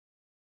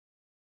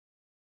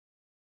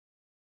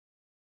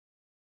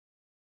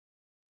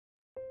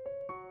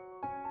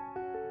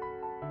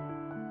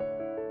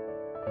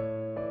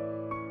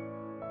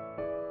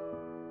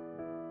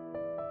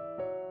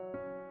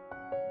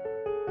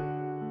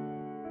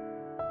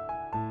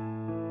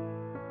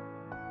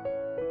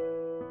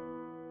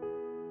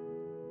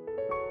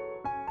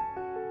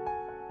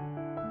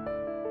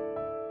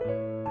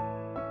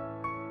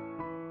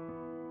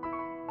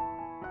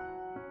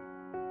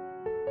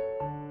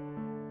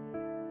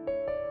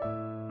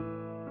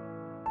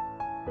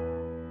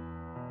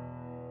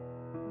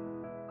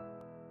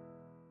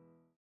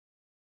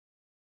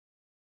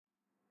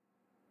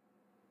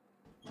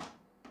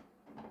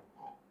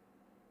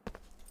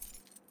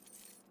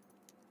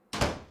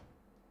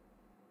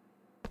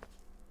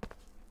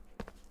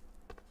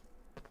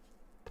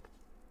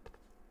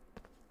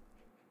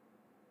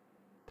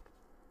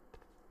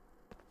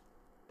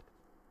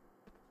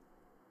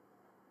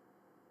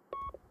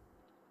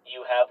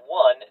You have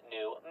one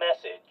new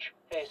message.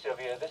 Hey,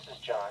 Sylvia, this is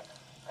John.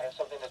 I have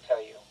something to tell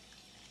you.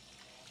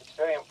 It's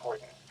very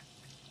important.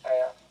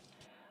 I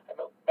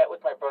met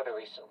with my brother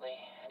recently,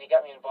 and he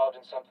got me involved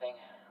in something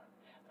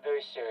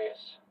very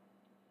serious.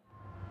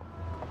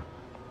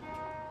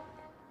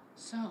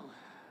 So,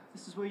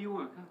 this is where you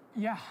work, huh?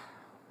 Yeah,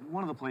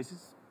 one of the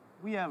places.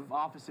 We have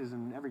offices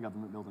in every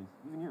government building,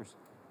 even yours.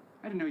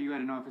 I didn't know you had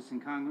an office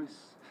in Congress.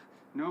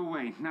 No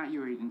way, not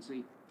your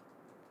agency.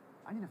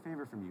 I need a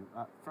favor from you,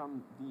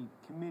 from the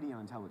Committee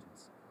on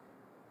Intelligence.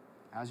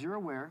 As you're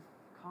aware,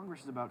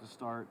 Congress is about to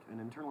start an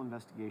internal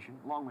investigation,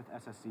 along with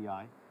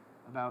SSCI,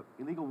 about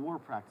illegal war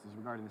practices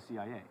regarding the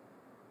CIA.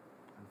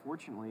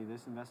 Unfortunately,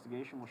 this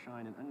investigation will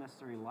shine an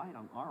unnecessary light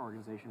on our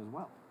organization as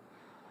well.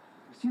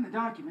 I've seen the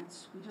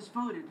documents. We just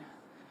voted.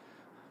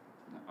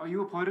 Are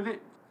you a part of it?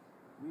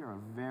 We are a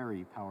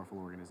very powerful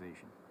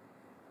organization,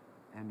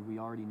 and we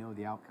already know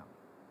the outcome.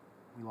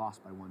 We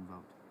lost by 1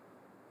 vote.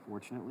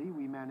 Fortunately,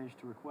 we managed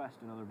to request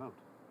another vote.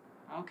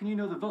 How can you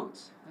know the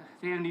votes?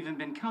 They haven't even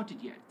been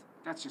counted yet.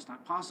 That's just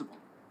not possible.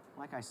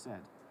 Like I said,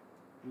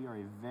 we are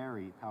a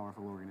very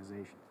powerful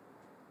organization.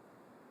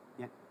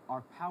 Yet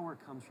our power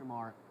comes from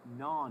our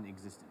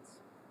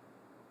non-existence.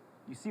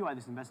 You see why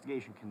this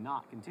investigation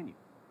cannot continue.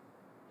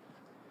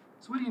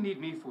 So what do you need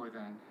me for,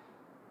 then?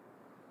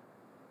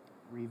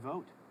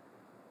 Revote.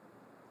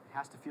 It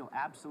has to feel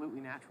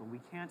absolutely natural. We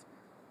can't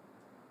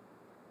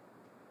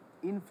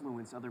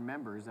influence other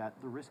members at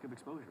the risk of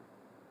exposure.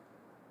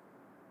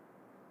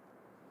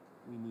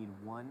 We need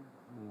 1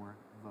 more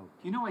vote.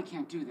 You know I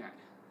can't do that.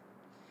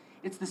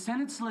 It's the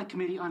Senate Select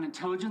Committee on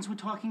Intelligence we're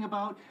talking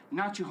about,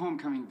 not your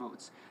homecoming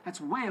votes.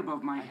 That's way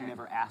above my head. I've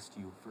never asked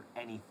you for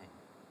anything.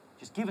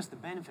 Just give us the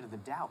benefit of the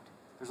doubt.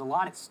 There's a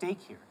lot at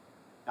stake here.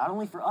 Not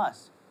only for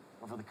us,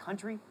 but for the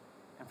country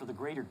and for the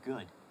greater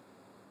good.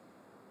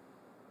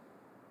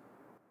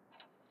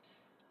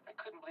 I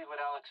couldn't believe what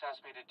Alex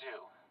asked me to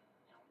do,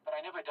 but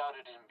I never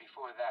doubted him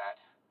before that,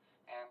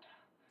 and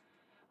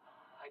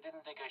I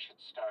didn't think I should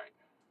start.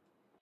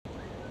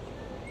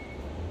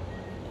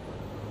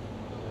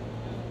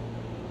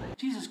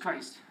 Jesus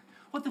Christ,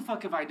 what the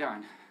fuck have I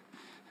done?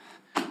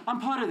 I'm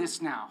part of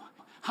this now.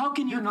 How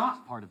can you You're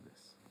not part of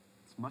this.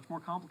 It's much more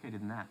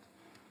complicated than that.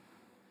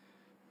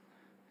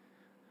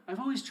 I've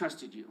always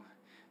trusted you.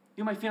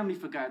 You're my family,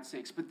 for God's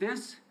sakes, but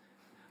this,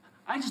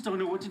 I just don't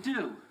know what to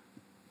do.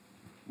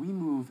 We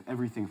move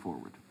everything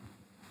forward.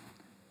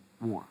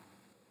 War.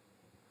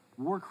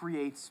 War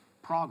creates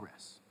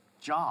progress,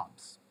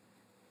 jobs,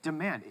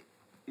 demand.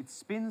 It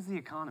spins the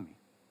economy.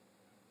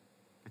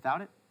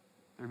 Without it,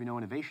 there'd be no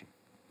innovation.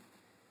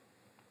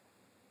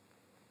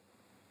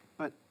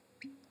 But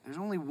there's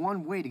only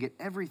one way to get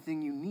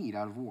everything you need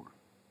out of war.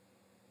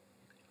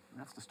 And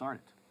that's to start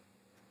it.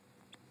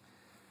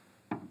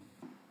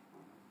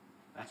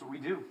 That's what we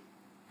do.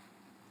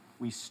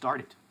 We start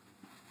it.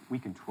 We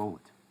control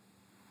it.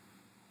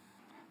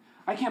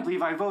 I can't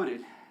believe I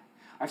voted.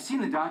 I've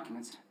seen the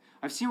documents.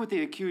 I've seen what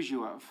they accuse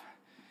you of.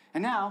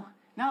 And now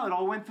it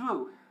all went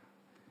through.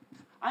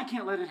 I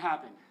can't let it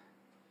happen.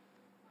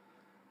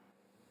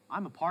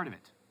 I'm a part of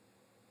it.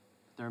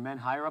 There are men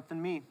higher up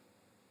than me,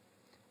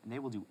 and they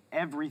will do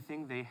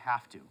everything they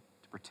have to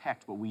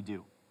protect what we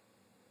do.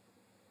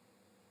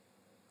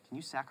 Can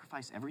you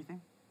sacrifice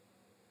everything?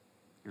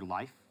 Your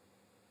life?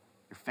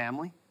 Your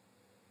family?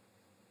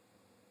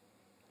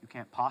 You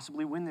can't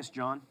possibly win this,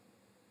 John.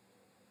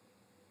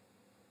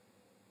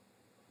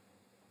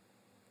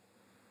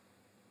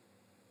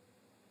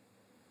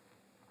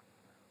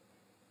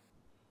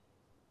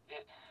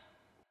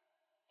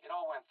 It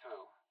all went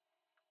through.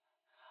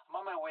 I'm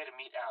on my way to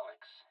meet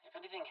Alex. If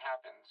anything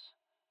happens,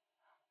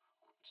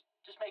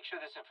 just make sure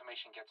this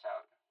information gets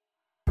out.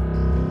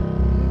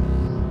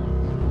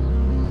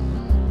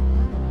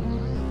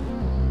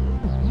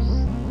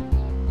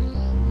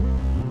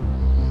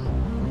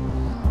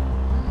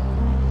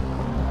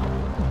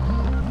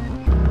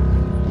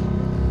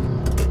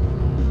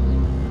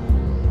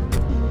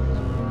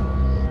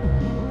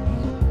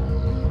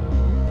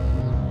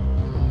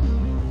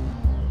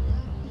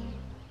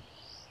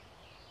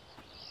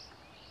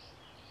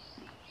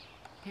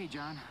 Hey,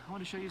 John, I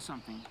want to show you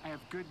something. I have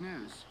good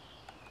news.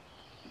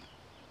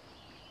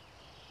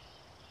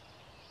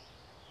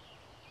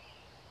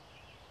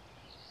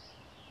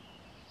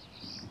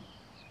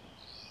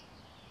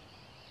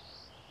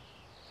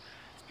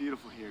 It's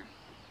beautiful here.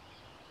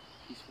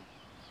 Peaceful.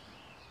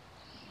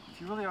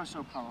 If you really are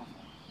so powerful,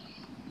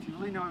 if you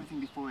really know everything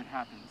before it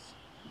happens,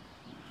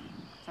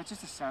 is that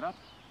just a setup?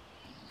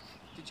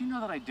 Did you know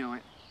that I do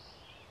it?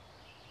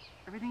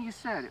 Everything you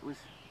said, it was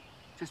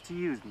just to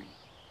use me.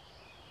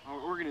 Our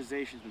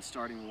organization's been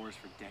starting wars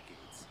for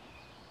decades.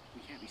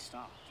 We can't be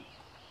stopped.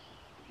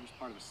 We're just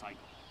part of a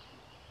cycle.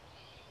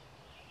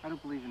 I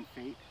don't believe in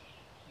fate.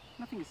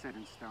 Nothing is set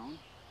in stone.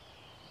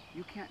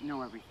 You can't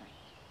know everything.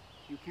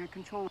 You can't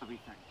control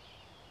everything.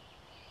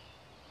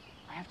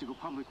 I have to go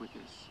public with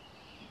this.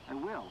 I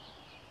will.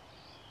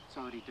 It's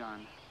already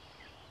done.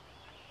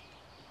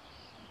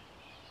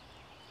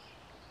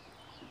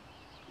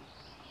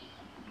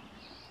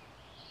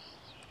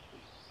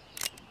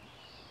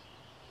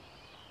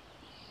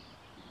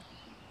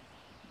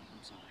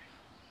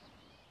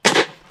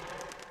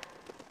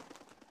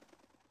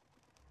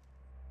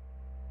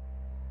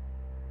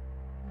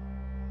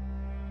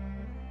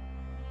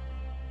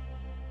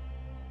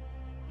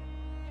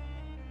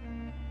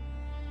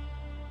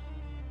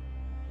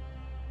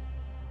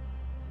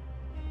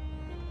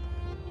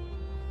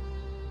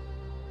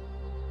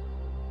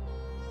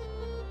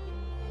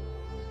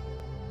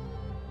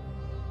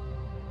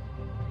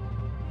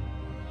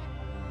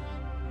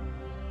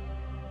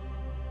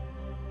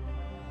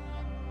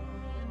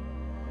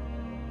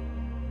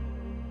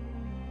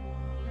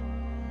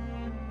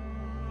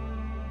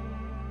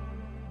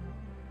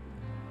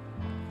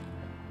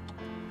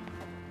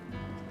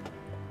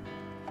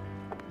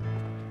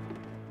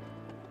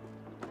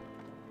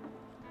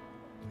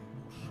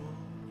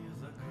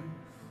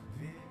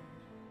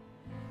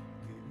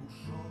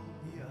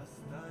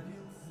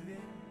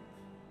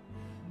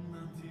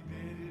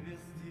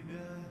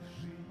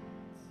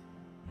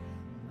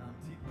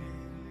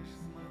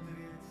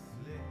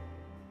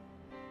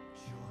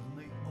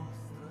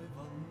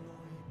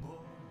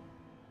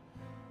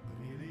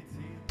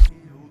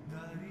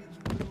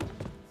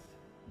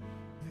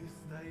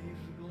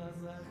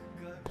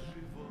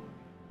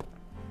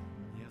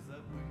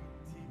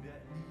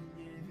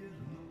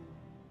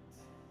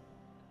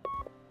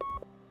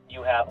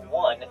 You have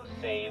one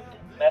saved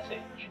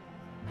message.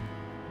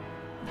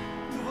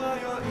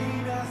 Твое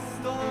имя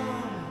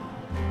стон,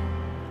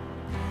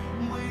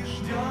 мы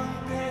ждем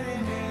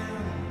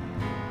перемен,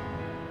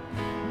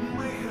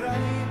 мы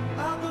храним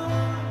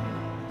огонь.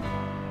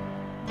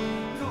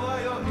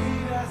 Твое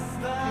имя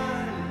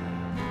сталь,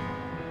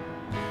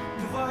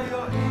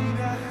 твое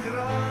имя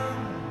храм,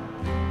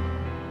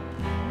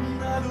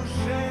 на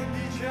душе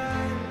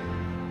печаль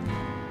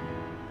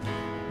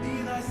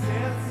и на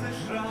сердце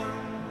шрам.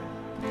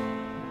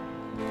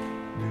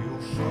 Ты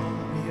ушел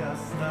и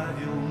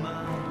оставил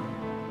нам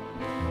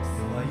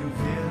свою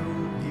веру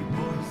и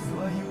боль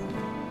свою,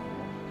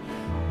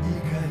 и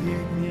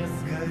гореть не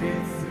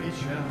сгореть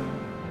свечам,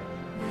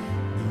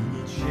 и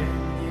ничем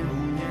не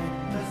унять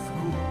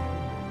тоску.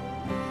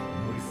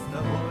 Мы с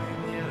тобой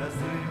в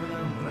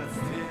неразрывном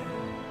родстве,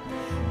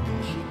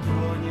 душу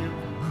тронет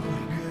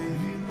горькой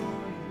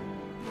виной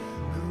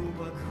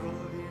группа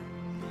крови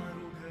на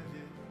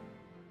рукаве.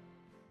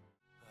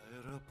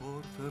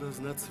 Аэропорт,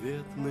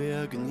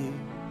 разноцветные огни,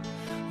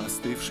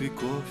 остывший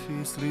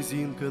кофе и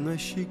слезинка на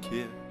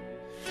щеке.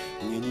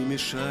 Мне не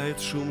мешает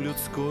шум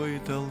людской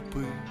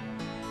толпы,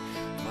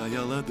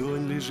 твоя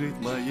ладонь лежит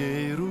в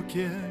моей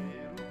руке.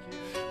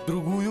 В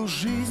другую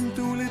жизнь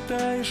ты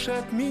улетаешь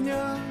от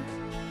меня,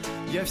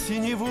 я в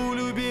синеву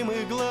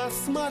любимых глаз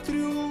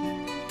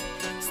смотрю.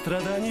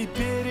 Страданий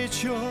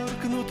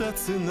перечеркнута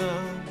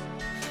цена,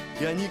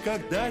 я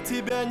никогда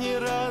тебя не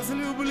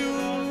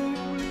разлюблю.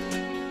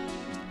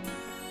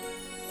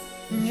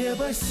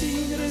 Небо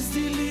синь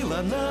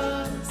разделило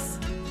нас,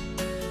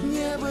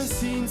 небо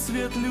синь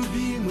цвет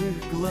любимых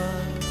глаз.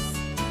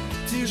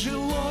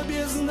 Тяжело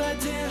без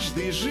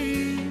надежды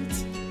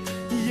жить,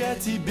 я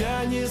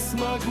тебя не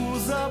смогу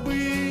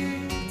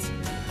забыть.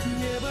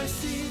 Небо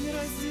синь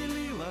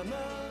разделило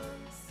нас.